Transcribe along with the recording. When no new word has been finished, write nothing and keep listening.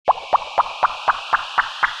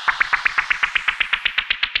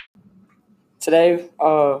Today,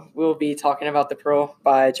 we'll be talking about The Pearl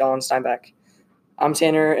by John Steinbeck. I'm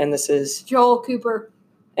Tanner, and this is Joel Cooper.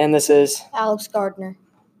 And this is Alex Gardner.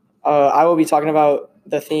 I will be talking about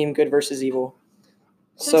the theme good versus evil.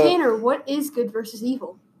 So Tanner, what is good versus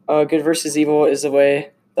evil? Good versus evil is the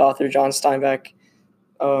way the author John Steinbeck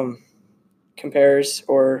compares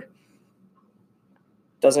or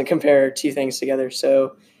doesn't compare two things together.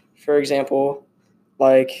 So, for example,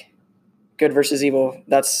 like good versus evil,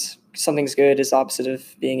 that's something's good is opposite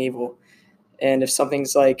of being evil. And if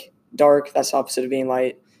something's like dark, that's opposite of being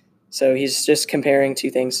light. So he's just comparing two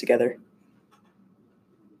things together.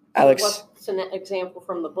 Alex? What's an example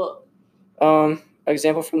from the book? An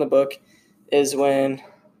example from the book is when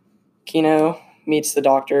Kino meets the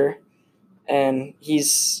doctor and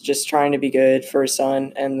he's just trying to be good for his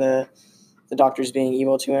son, and the doctor's being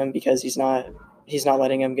evil to him because he's not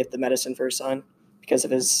letting him get the medicine for his son because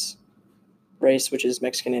of his race, which is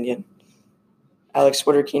Mexican Indian. Alex,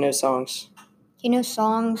 what are Kino's songs? Kino's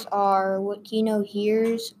songs are what Kino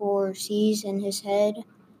hears or sees in his head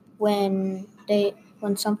when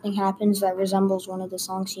something happens that resembles one of the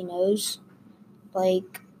songs he knows.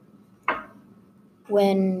 Like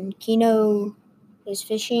when Kino is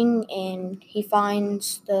fishing and he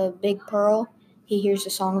finds the big pearl, he hears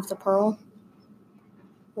the song of the pearl.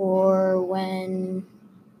 Or when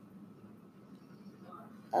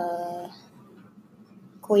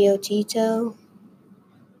Coyotito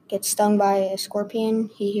gets stung by a scorpion,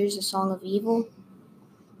 he hears the song of evil.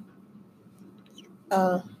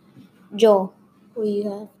 Joel, what do you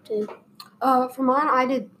have to? For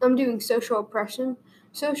mine, I'm doing social oppression.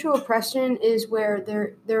 Social oppression is where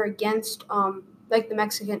they're against like the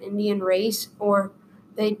Mexican Indian race, or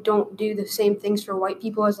they don't do the same things for white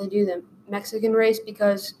people as they do the Mexican race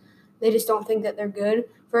because they just don't think that they're good.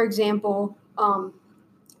 For example,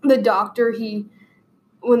 the doctor,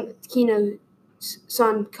 when Kino's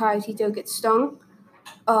son Coyotito gets stung,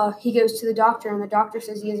 he goes to the doctor, and the doctor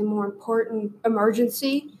says he has a more important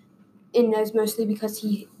emergency, and that's mostly because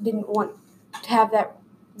he didn't want to have that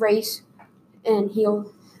race and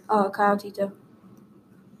heal Coyotito.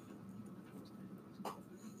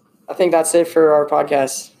 I think that's it for our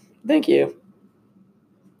podcast. Thank you.